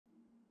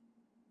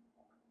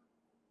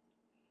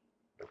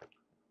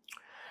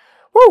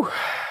Whew.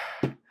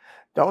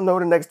 Don't know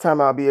the next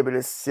time I'll be able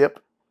to sip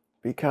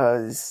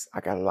because I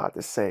got a lot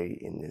to say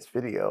in this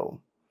video.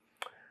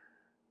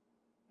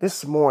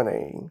 This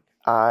morning,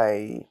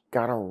 I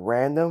got a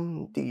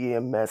random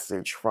DM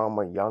message from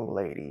a young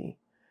lady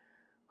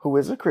who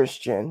is a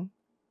Christian.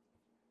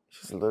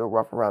 She's a little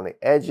rough around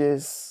the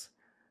edges.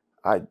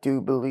 I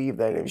do believe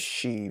that if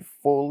she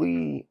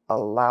fully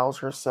allows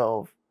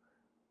herself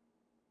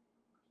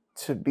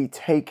to be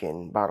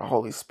taken by the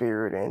Holy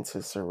Spirit and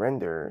to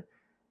surrender,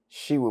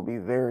 she will be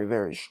very,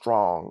 very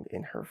strong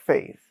in her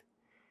faith.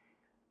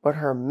 But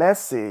her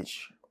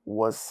message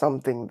was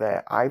something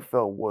that I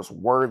felt was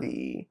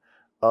worthy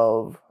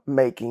of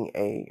making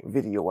a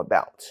video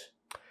about.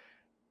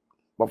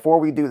 Before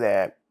we do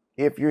that,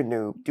 if you're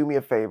new, do me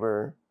a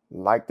favor,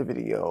 like the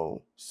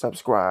video,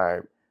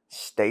 subscribe,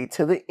 stay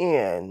to the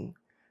end,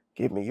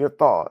 give me your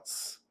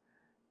thoughts.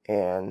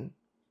 And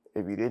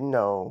if you didn't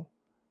know,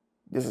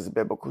 this is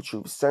Biblical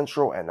Truth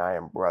Central, and I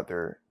am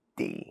Brother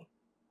D.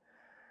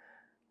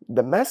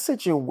 The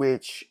message in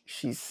which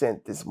she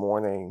sent this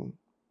morning,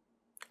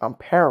 I'm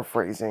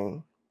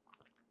paraphrasing,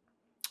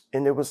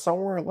 and it was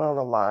somewhere along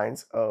the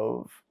lines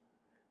of,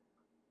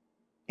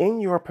 in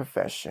your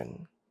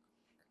profession,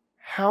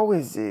 how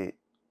is it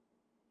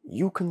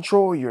you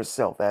control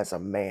yourself as a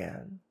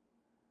man?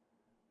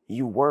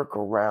 You work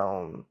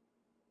around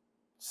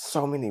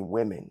so many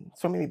women,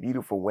 so many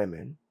beautiful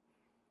women.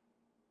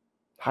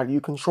 How do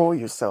you control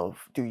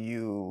yourself? Do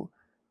you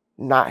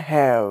not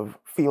have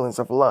feelings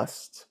of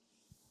lust?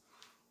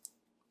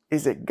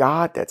 Is it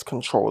God that's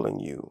controlling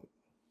you?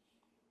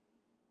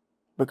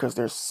 Because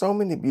there's so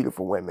many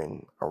beautiful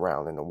women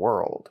around in the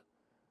world.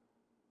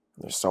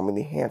 There's so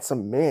many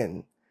handsome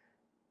men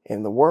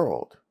in the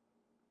world.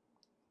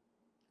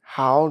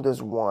 How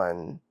does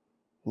one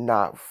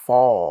not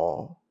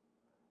fall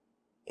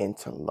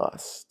into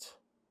lust?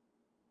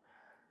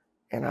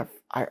 And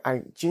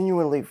I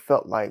genuinely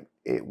felt like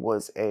it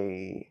was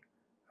a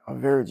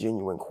very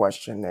genuine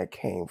question that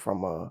came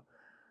from a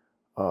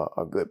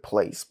good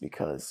place,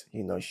 because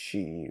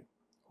she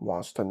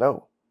wants to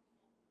know,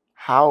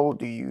 how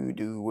do you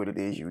do what it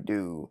is you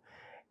do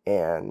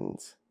and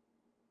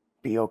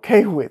be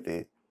okay with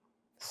it?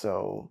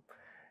 So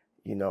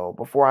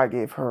before I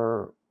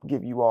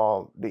give you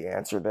all the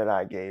answer that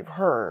I gave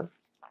her,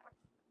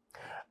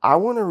 I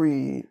want to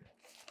read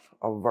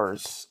a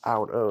verse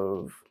out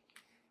of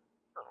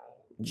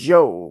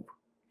Job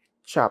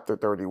chapter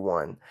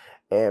 31.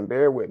 And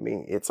bear with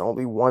me, it's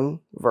only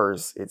one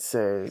verse. It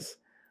says,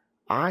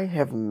 I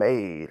have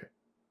made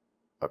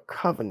a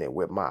covenant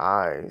with my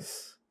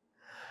eyes.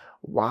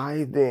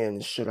 Why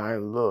then should I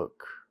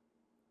look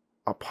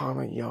upon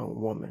a young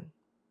woman?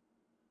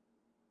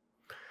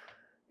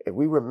 If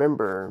we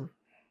remember,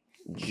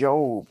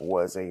 Job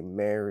was a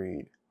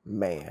married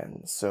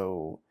man,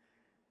 so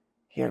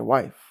he had a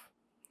wife,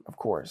 of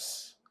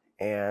course.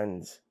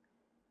 And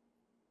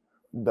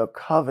the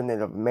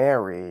covenant of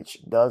marriage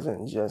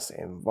doesn't just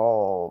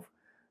involve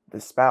the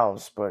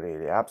spouse, but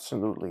it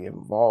absolutely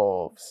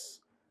involves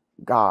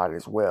God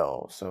as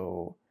well.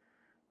 So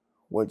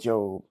what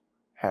Job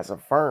has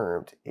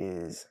affirmed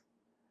is,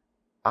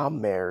 I'm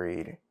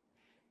married.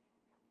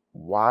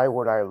 Why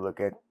would I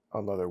look at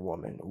another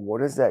woman?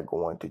 What is that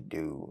going to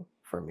do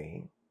for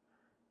me?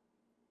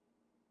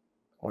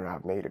 When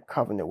I've made a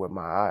covenant with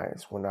my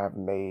eyes, when I've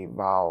made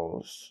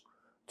vows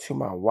to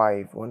my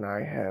wife, when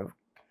I have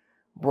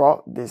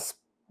brought this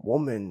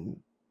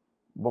woman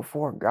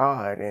before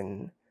God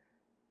and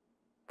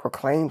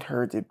proclaimed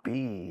her to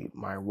be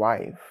my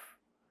wife,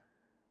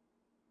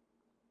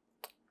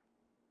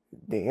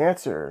 the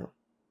answer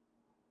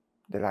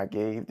that I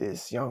gave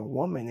this young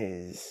woman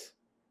is,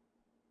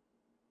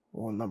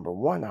 well, number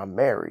one, I'm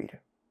married.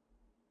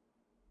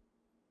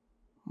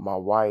 My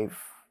wife,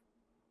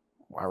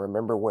 I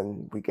remember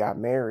when we got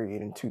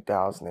married in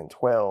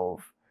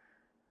 2012,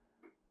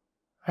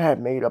 I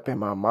had made up in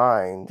my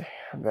mind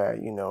that,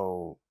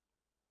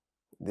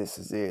 this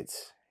is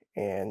it.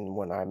 And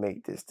when I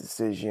make this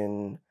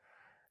decision,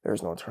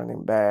 there's no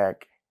turning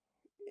back.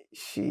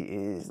 She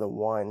is the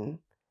one,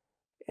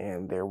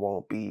 and there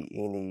won't be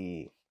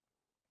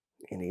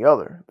any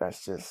other.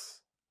 That's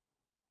just,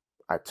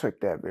 I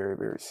took that very,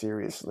 very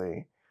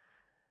seriously.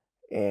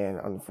 And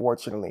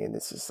unfortunately, in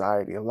this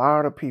society, a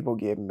lot of people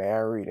get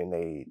married and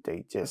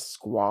they just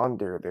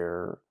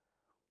squander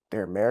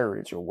their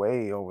marriage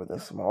away over the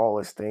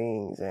smallest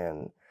things.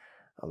 And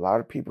a lot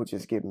of people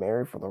just get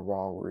married for the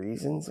wrong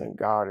reasons, and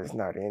God is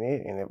not in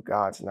it. And if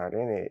God's not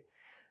in it,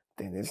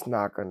 then it's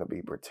not going to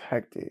be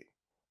protected,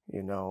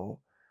 you know.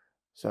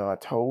 So I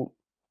told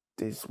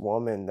this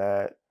woman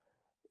that,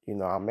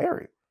 I'm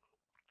married.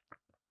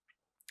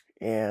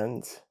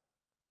 And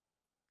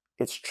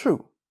it's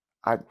true.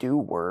 I do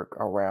work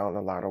around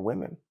a lot of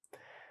women.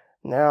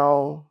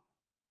 Now,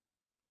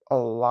 a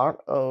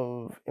lot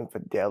of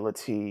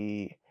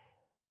infidelity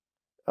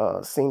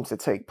seems to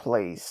take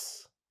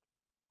place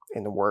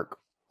in the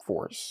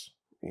workforce.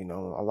 A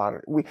lot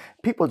of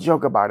people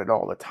joke about it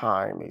all the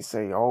time. They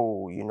say,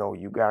 "Oh,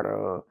 you got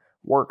a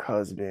work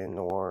husband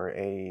or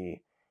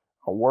a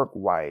a work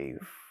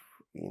wife,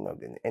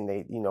 and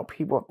they,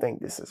 people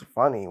think this is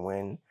funny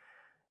when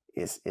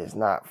it's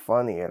not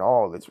funny at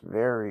all. It's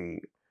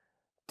very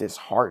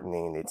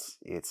disheartening.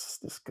 It's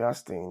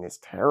disgusting. It's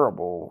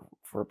terrible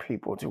for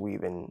people to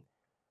even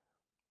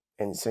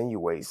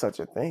insinuate such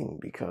a thing,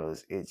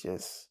 because it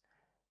just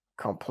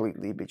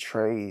completely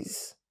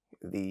betrays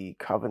the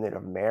covenant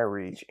of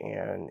marriage,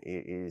 and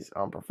it is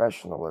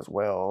unprofessional as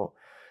well.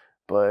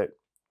 But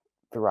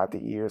throughout the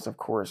years, of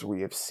course,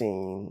 we have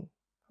seen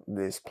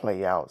this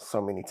play out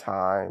so many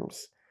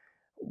times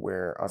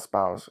where a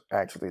spouse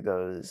actually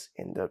does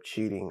end up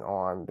cheating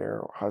on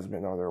their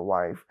husband or their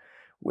wife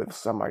with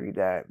somebody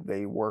that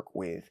they work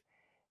with.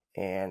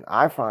 And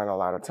I find a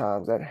lot of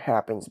times that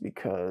happens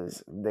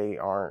because they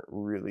aren't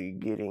really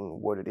getting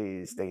what it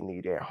is they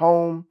need at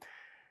home,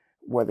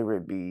 whether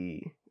it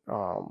be,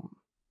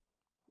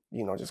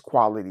 just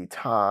quality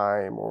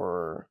time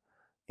or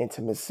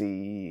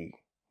intimacy.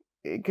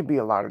 It could be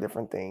a lot of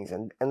different things.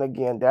 And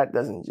again, that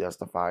doesn't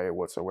justify it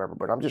whatsoever,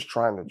 but I'm just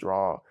trying to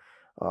draw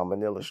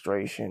an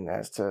illustration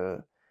as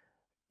to,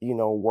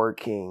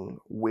 working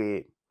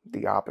with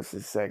the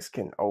opposite sex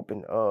can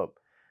open up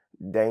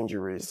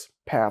dangerous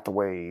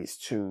pathways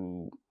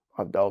to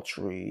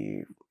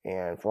adultery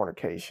and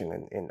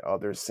fornication, and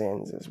other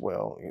sins as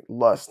well,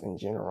 lust in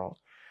general.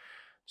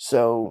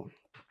 So,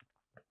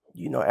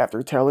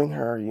 after telling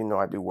her,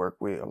 I do work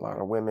with a lot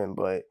of women,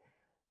 but,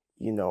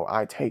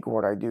 I take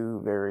what I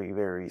do very,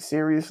 very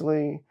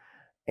seriously.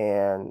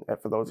 And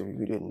for those of you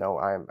who didn't know,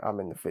 I'm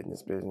in the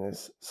fitness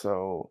business.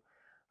 So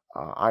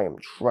I am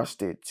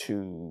trusted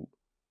to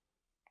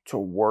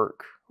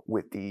work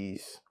with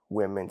these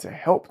women to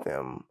help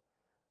them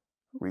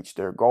reach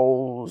their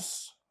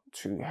goals,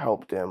 to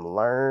help them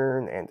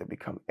learn and to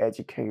become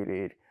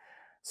educated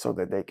so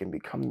that they can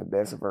become the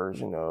best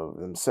version of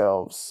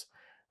themselves.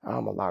 A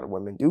lot of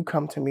women do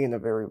come to me in a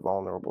very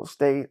vulnerable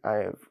state. I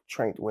have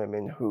trained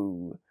women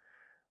who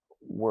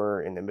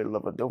were in the middle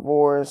of a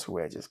divorce, who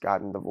had just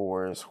gotten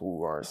divorced,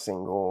 who are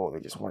single, they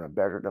just want to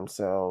better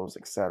themselves,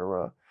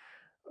 etc.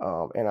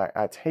 And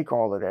I take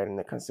all of that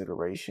into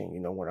consideration,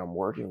 when I'm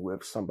working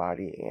with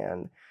somebody.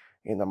 And,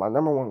 my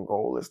number one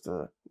goal is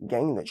to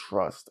gain the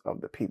trust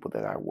of the people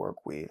that I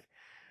work with.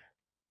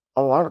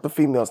 A lot of the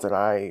females that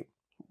I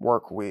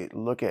work with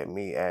look at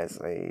me as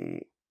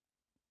an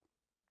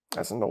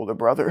older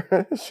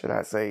brother, should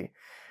I say,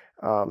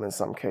 in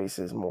some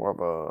cases more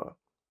of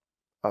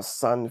a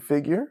son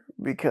figure,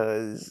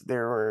 because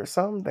there are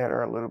some that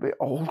are a little bit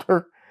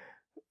older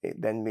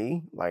than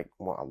me, like,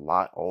 well, a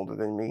lot older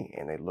than me,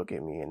 and they look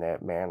at me in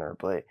that manner.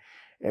 But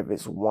if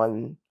it's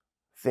one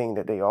thing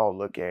that they all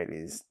look at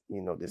is,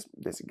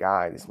 this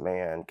guy, this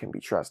man can be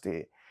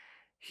trusted.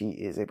 He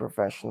is a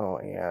professional,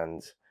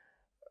 and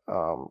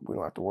we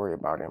don't have to worry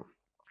about him.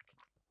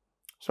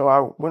 So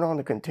I went on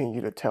to continue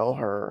to tell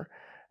her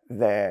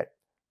that,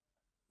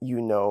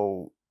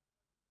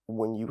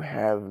 when you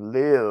have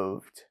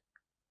lived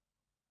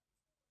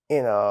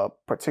in a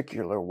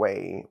particular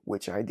way,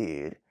 which I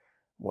did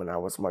when I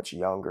was much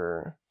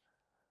younger,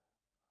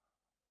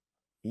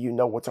 you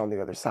know what's on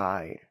the other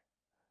side.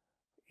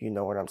 You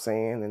know what I'm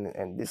saying?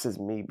 And this is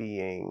me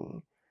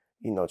being,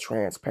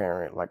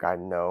 transparent. Like, I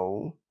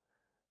know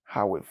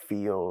how it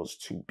feels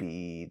to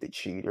be the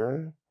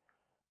cheater.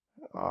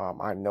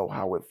 I know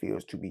how it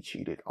feels to be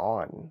cheated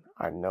on.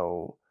 I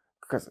know,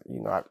 because,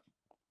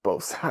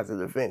 both sides of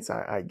the fence.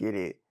 I get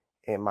it.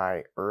 In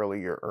my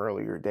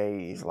earlier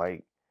days,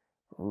 like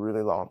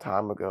really long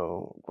time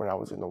ago when I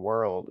was in the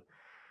world.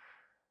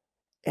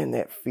 And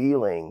that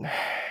feeling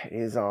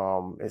is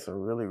it's a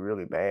really,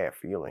 really bad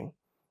feeling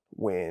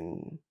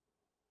when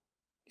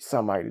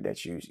somebody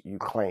that you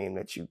claim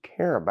that you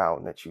care about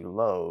and that you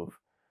love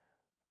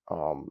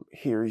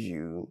hears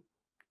you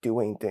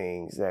doing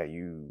things that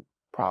you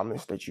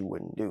promised that you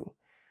wouldn't do.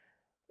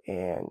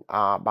 And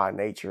by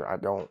nature, I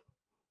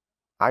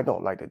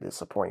don't like to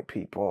disappoint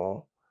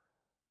people.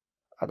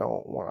 I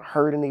don't want to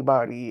hurt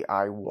anybody.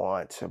 I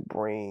want to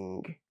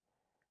bring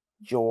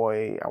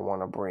joy. I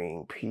want to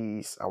bring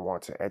peace. I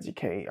want to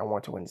educate. I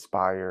want to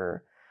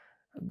inspire.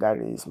 That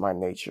is my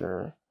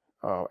nature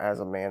as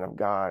a man of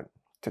God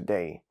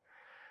today.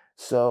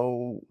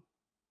 So,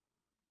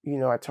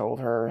 I told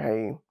her,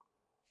 hey,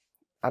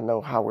 I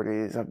know how it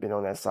is. I've been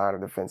on that side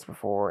of the fence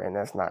before, and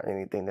that's not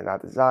anything that I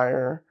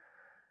desire.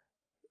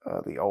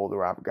 The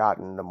older I've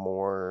gotten, the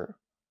more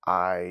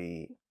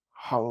I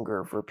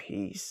hunger for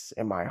peace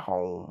in my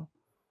home.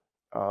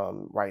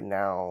 Right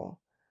now,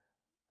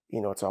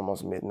 it's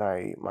almost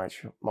midnight.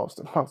 Most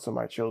of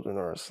my children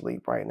are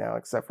asleep right now,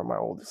 except for my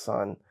oldest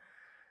son.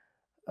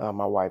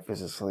 My wife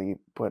is asleep,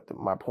 but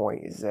my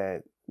point is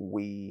that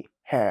we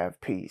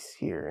have peace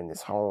here in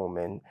this home,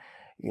 and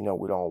we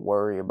don't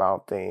worry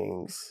about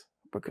things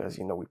because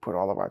we put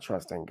all of our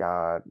trust in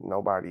God.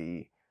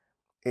 Nobody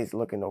is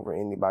looking over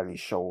anybody's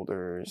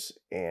shoulders,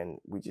 and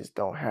we just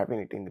don't have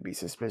anything to be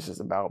suspicious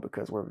about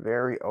because we're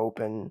very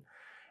open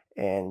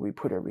and we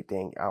put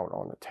everything out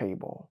on the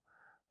table.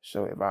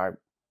 So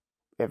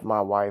if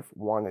my wife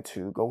wanted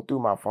to go through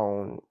my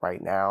phone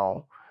right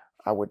now,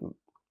 I would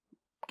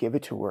give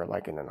it to her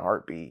like in an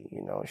heartbeat.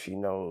 She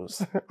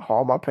knows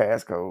all my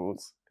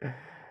passcodes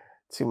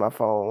to my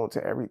phone,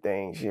 to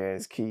everything. She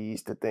has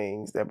keys to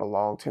things that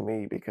belong to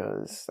me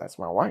because that's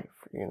my wife.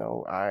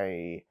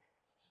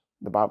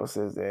 The Bible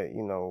says that,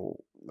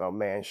 a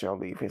man shall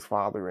leave his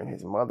father and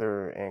his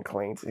mother and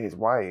cling to his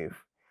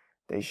wife.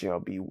 They shall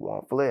be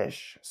one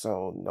flesh.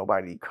 So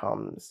nobody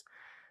comes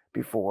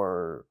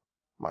before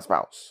my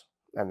spouse.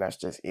 And that's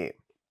just it.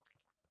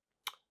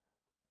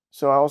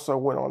 So I also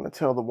went on to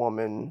tell the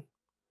woman,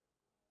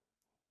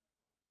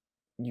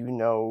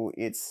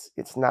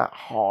 it's not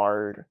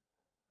hard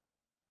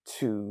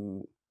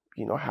to,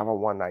 have a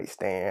one night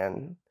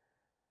stand,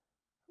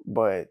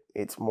 but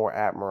it's more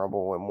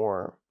admirable and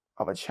more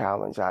of a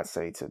challenge, I'd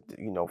say, to,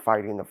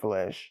 fight in the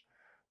flesh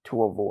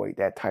to avoid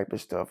that type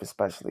of stuff,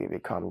 especially if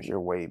it comes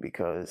your way,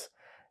 because,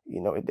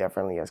 it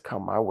definitely has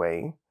come my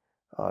way.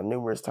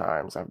 Numerous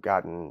times I've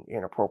gotten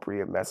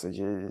inappropriate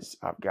messages,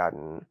 I've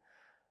gotten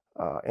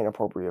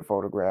inappropriate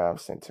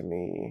photographs sent to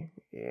me,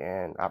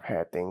 and I've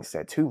had things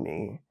said to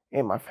me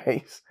in my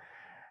face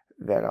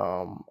that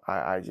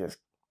I just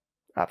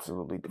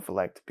absolutely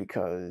deflect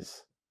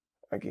because,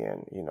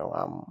 again,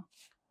 I'm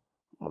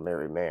a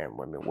married man.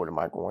 I mean, what am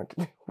I going to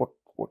do?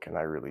 What can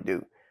I really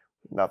do?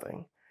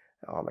 Nothing,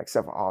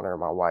 except for honor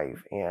my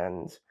wife.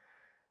 And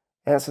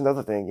that's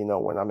another thing.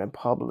 When I'm in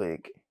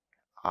public,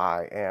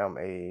 I am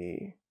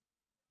a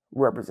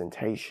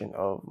representation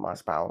of my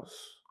spouse.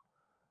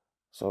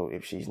 So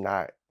if she's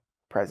not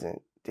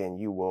present, then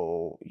you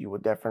will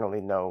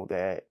definitely know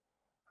that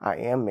I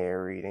am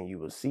married, and you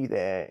will see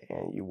that,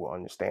 and you will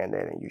understand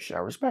that, and you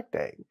shall respect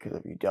that. Because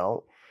if you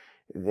don't,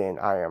 then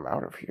I am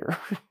out of here.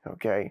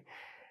 Okay.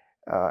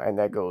 And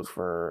that goes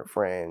for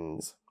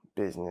friends,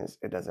 business.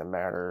 It doesn't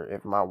matter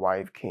if my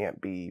wife can't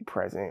be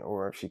present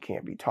or if she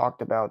can't be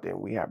talked about, then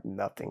we have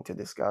nothing to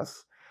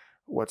discuss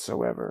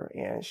whatsoever.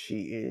 And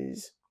she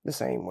is the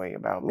same way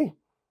about me.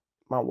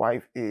 My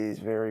wife is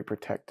very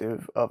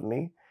protective of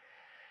me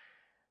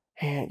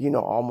and,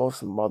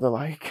 almost mother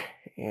like.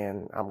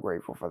 And I'm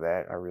grateful for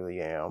that. I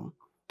really am.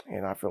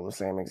 And I feel the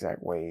same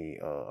exact way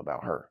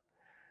about her.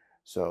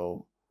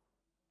 So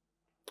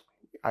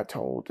I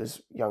told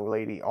this young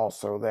lady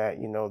also that,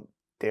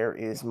 there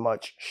is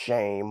much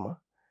shame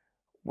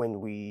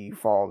when we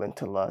fall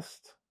into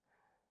lust.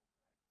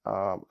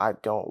 I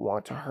don't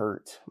want to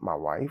hurt my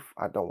wife.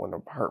 I don't want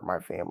to hurt my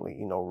family,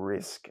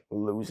 risk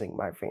losing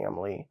my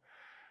family.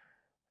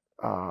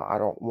 I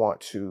don't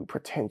want to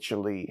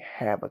potentially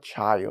have a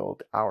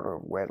child out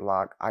of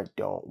wedlock. I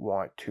don't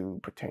want to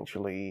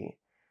potentially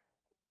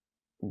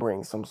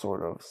bring some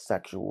sort of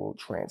sexual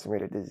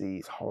transmitted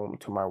disease home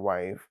to my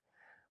wife,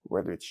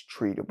 whether it's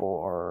treatable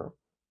or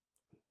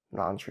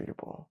non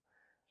treatable.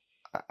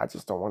 I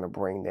just don't want to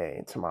bring that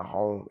into my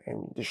home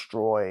and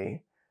destroy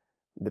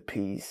the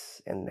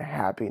peace and the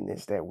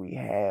happiness that we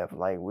have.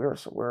 Like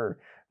we're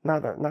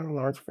not a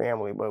large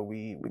family, but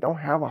we don't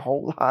have a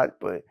whole lot,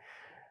 but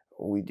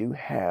we do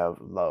have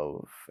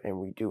love and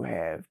we do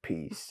have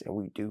peace and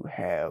we do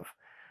have,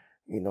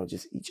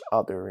 just each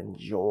other and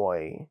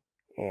joy.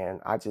 And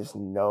I just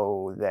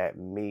know that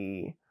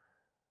me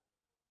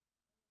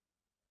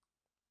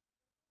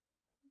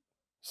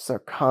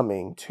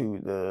succumbing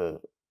to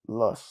the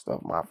lust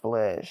of my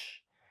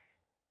flesh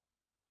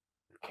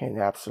can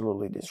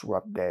absolutely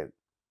disrupt that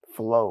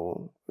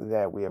flow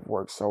that we have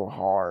worked so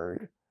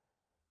hard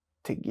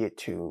to get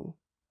to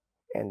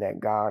and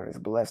that God has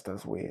blessed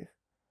us with.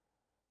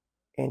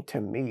 And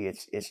to me,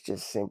 it's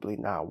just simply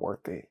not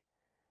worth it.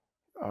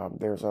 I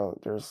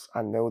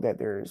know that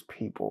there's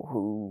people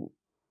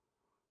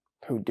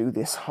who do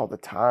this all the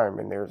time,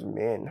 and there's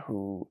men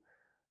who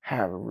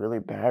have really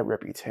bad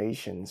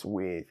reputations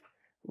with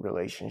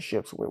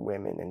relationships with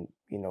women and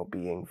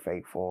being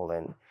faithful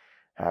and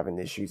having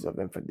issues of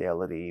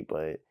infidelity.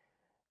 But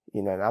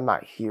and I'm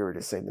not here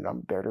to say that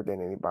I'm better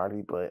than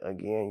anybody, but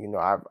again,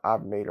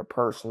 I've made a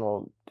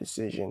personal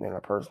decision and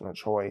a personal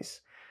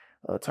choice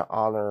to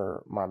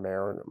honor my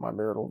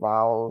marital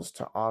vows,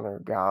 to honor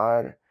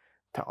God,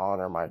 to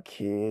honor my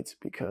kids,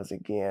 because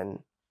again,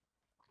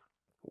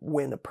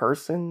 when a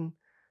person,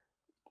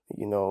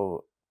 you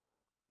know,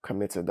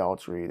 commits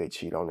adultery, they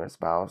cheat on their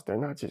spouse, they're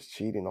not just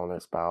cheating on their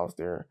spouse,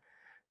 they're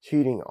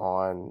cheating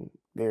on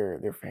their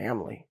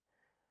family,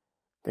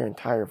 their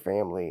entire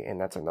family. And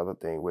that's another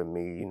thing with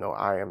me.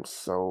 I am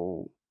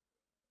so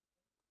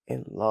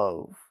in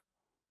love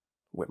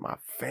with my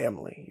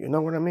family. You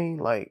know what I mean?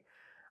 Like,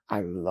 I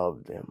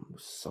love them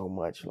so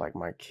much. Like,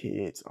 my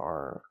kids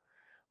are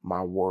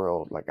my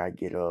world. Like, I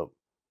get up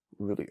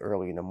really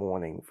early in the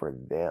morning for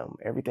them.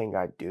 Everything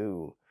I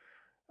do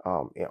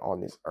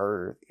on this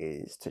earth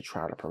is to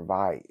try to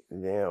provide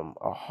them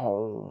a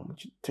home,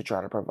 to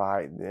try to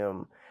provide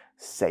them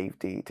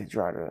safety, to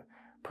try to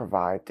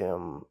provide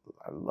them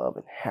love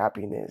and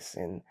happiness.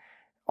 And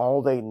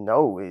all they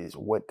know is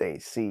what they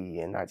see.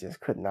 And I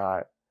just could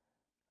not,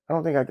 I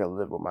don't think I could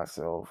live with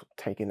myself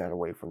taking that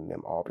away from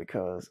them all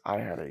because I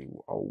had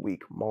a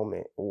weak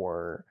moment,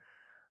 or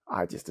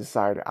I just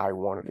decided I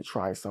wanted to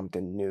try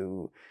something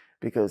new.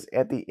 because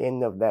at the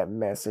end of that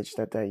message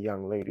that that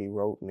young lady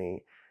wrote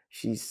me,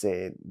 she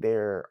said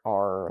there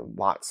are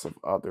lots of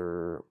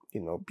other,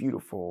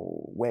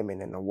 beautiful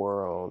women in the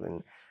world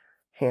and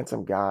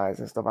handsome guys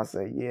and stuff. I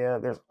said, yeah,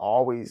 there's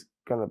always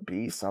gonna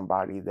be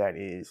somebody that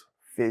is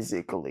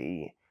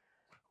physically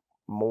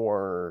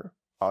more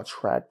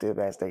attractive,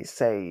 as they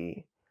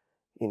say,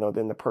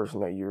 than the person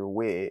that you're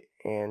with.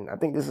 And I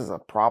think this is a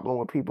problem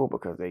with people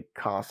because they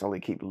constantly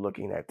keep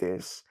looking at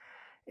this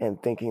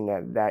and thinking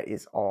that that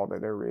is all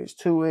that there is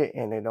to it,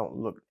 and they don't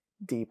look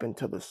deep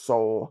into the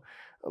soul.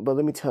 But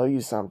let me tell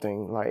you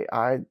something. Like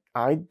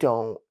I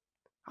don't.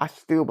 I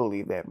still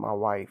believe that my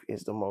wife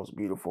is the most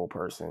beautiful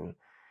person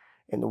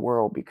in the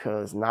world,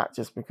 because not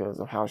just because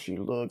of how she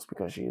looks,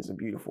 because she is a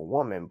beautiful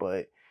woman,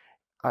 but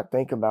I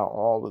think about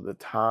all of the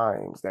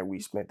times that we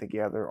spent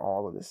together,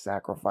 all of the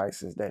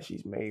sacrifices that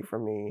she's made for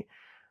me,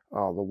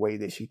 the way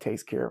that she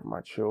takes care of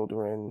my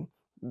children,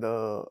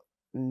 the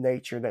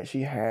nature that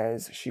she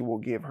has. She will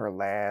give her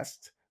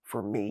last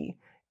for me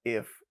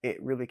if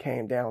it really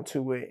came down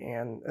to it.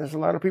 And there's a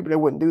lot of people that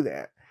wouldn't do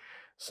that.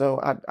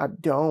 So I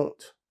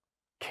don't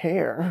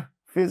care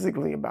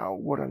physically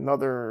about what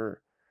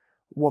another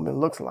woman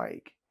looks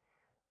like.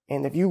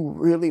 And if you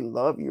really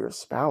love your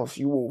spouse,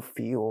 you will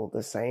feel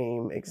the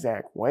same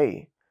exact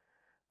way,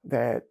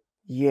 that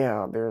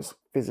yeah, there's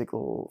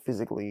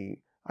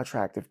physically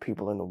attractive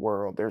people in the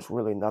world. There's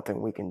really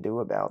nothing we can do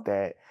about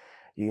that.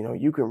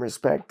 You can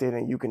respect it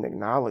and you can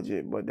acknowledge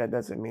it, but that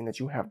doesn't mean that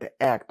you have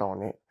to act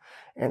on it.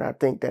 And I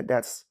think that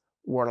that's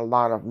what a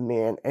lot of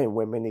men and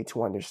women need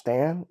to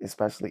understand,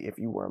 especially if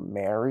you were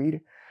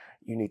married.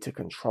 You need to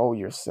control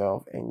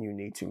yourself and you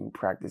need to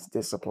practice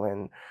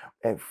discipline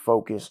and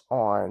focus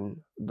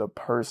on the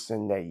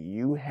person that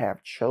you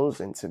have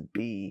chosen to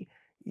be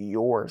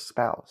your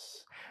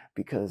spouse,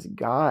 because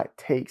God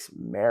takes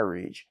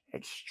marriage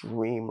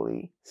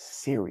extremely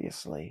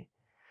seriously.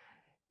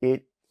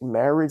 It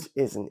Marriage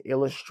is an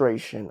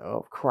illustration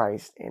of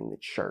Christ and the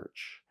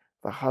church.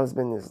 The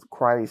husband is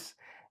Christ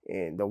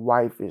and the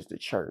wife is the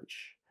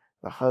church.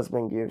 The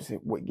husband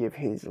would give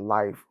his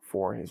life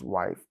for his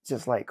wife,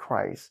 just like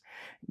Christ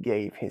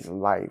gave his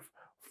life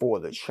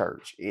for the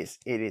church. It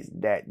is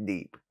that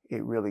deep.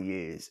 It really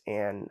is.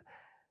 And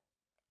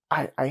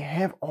I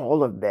have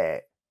all of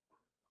that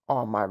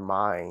on my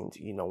mind,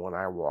 when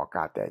I walk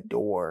out that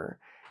door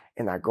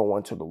and I go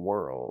into the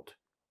world.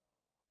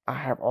 I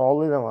have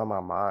all of it on my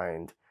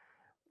mind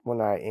when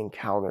I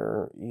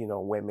encounter,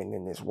 women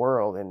in this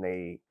world, and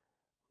they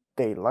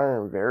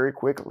learn very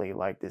quickly,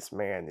 like, this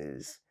man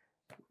is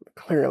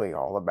clearly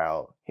all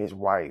about his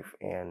wife,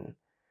 and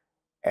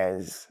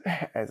as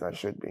as I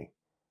should be.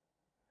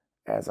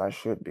 As I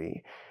should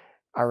be.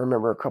 I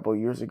remember a couple of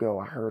years ago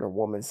I heard a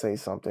woman say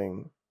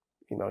something,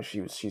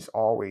 she's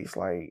always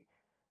like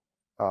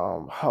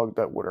hugged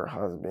up with her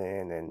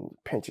husband and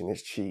pinching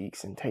his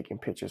cheeks and taking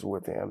pictures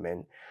with him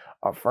and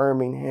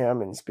affirming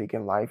him and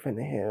speaking life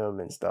into him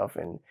and stuff.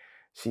 And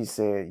she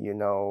said,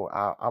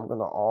 I'm going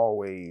to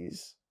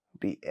always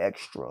be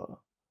extra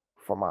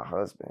for my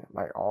husband,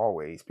 like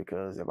always,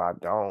 because if I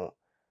don't,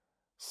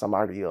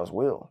 somebody else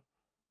will.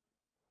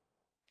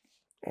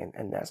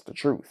 And that's the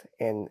truth.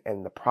 And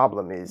the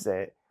problem is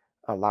that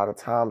a lot of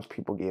times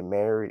people get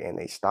married and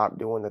they stop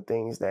doing the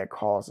things that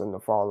cause them to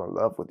fall in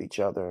love with each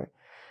other,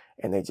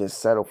 and they just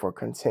settle for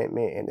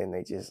contentment, and then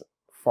they just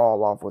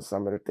fall off with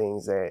some of the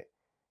things that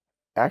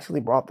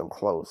actually brought them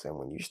close. And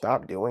when you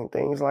stop doing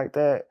things like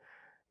that,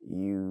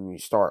 you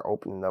start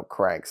opening up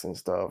cracks and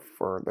stuff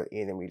for the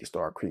enemy to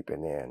start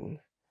creeping in.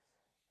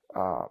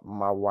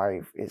 My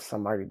wife is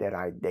somebody that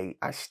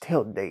I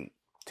still date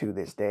to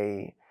this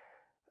day,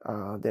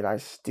 that I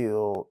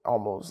still,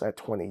 almost at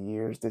 20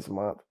 years this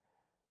month.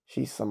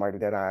 She's somebody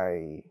that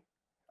I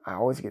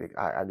always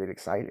I get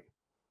excited,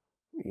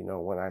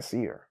 when I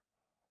see her.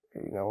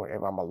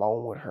 If I'm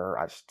alone with her,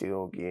 I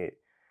still get,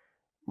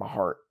 my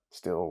heart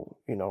still,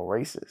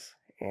 races.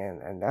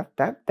 And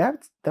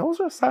those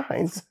are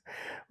signs.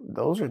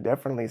 Those are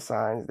definitely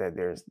signs that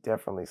there's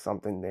definitely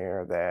something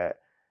there that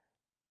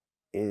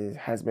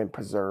has been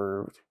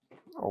preserved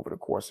over the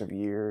course of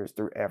years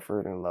through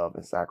effort and love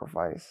and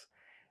sacrifice.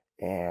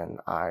 And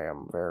I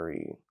am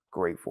very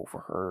grateful for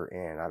her,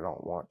 and I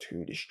don't want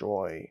to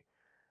destroy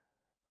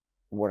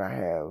what I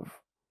have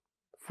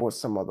for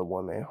some other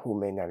woman who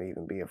may not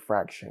even be a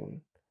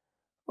fraction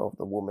of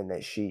the woman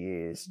that she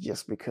is,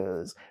 just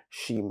because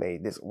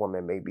this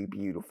woman may be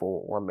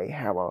beautiful or may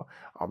have a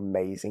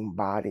amazing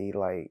body.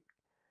 Like,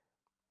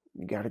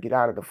 you got to get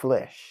out of the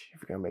flesh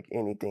if you're gonna make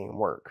anything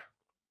work.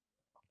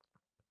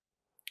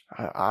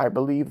 I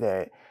believe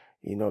that,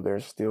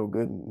 there's still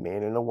good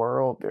men in the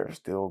world, there's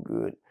still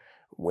good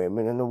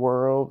women in the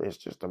world. It's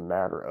just a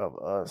matter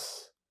of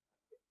us,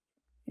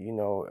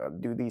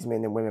 do these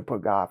men and women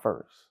put God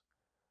first?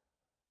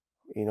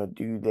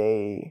 Do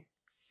they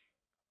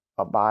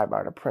abide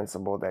by the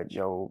principle that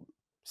Job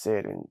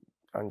said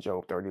on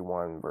Job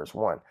 31, verse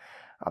 1,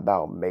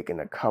 about making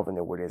a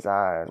covenant with his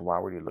eyes? Why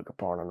would he look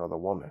upon another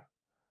woman?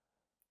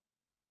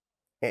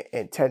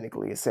 And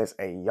technically, it says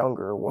a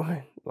younger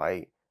woman.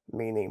 Like,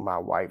 meaning my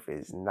wife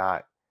is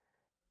not,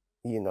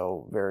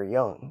 very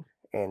young.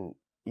 And,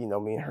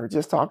 me and her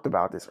just talked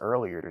about this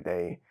earlier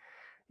today.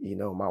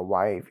 My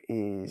wife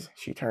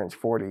she turns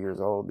 40 years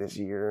old this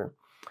year.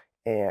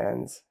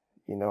 And,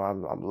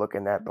 I'm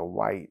looking at the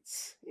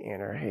whites in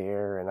her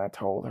hair, and I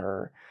told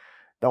her,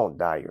 don't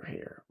dye your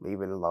hair.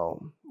 Leave it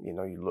alone.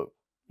 You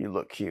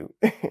look cute,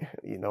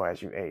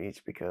 as you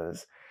age,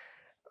 because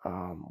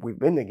we've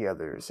been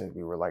together since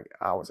we were like,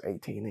 I was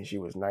 18 and she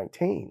was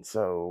 19.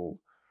 So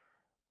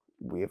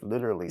we have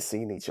literally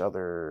seen each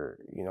other,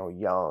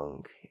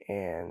 young,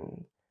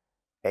 and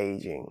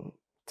aging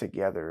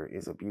together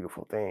is a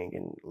beautiful thing.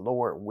 And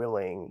Lord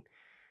willing,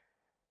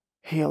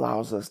 He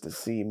allows us to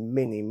see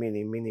many,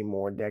 many, many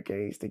more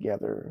decades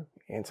together,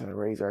 and to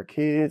raise our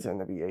kids, and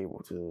to be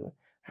able to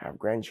have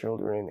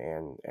grandchildren,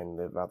 and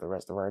live out the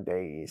rest of our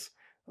days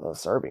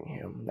serving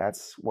Him.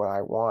 That's what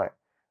I want,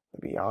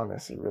 to be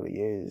honest. It really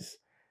is.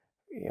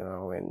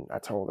 And I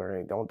told her,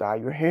 hey, don't dye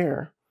your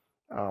hair.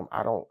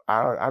 I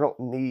don't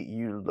need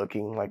you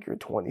looking like you're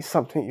 20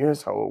 something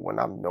years old when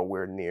I'm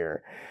nowhere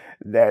near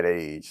that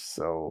age.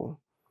 So,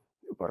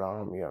 but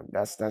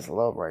that's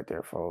love right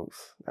there,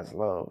 folks. That's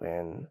love.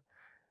 And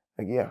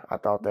yeah, I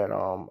thought that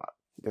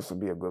this would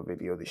be a good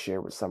video to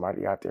share with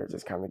somebody out there,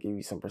 just kind of give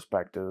you some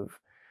perspective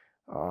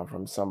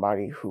from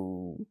somebody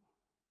who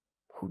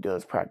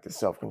does practice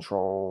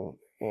self-control.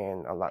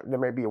 And there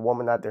may be a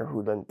woman out there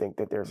who doesn't think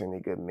that there's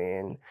any good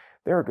men.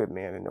 There are good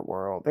men in the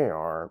world. There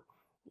are.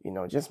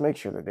 Just make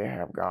sure that they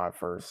have God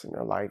first in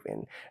their life.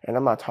 And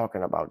I'm not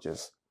talking about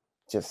just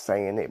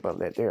saying it, but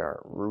that they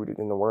are rooted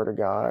in the Word of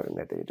God, and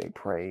that they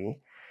pray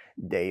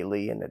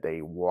daily, and that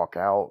they walk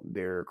out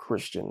their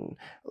Christian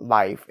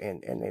life,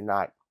 and they're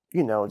not,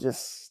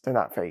 they're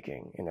not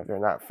faking. And if they're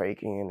not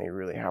faking and they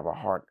really have a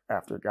heart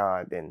after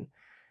God, then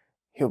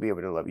He'll be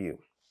able to love you.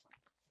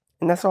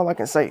 And that's all I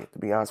can say, to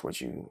be honest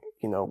with you.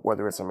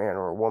 Whether it's a man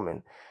or a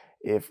woman,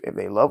 if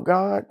they love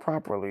God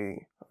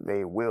properly,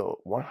 they will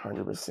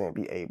 100%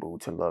 be able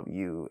to love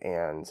you,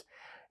 and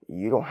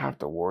you don't have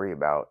to worry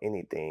about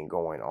anything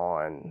going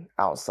on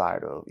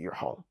outside of your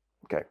home.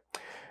 Okay.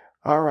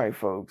 All right,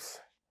 folks.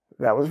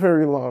 That was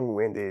very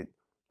long-winded,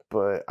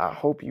 but I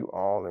hope you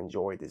all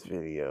enjoyed this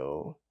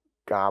video.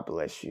 God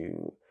bless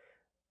you.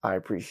 I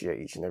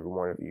appreciate each and every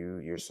one of you,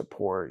 your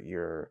support,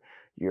 your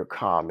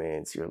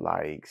comments, your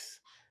likes.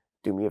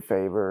 Do me a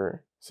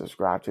favor,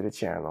 subscribe to the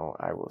channel.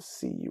 I will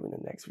see you in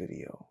the next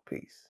video. Peace.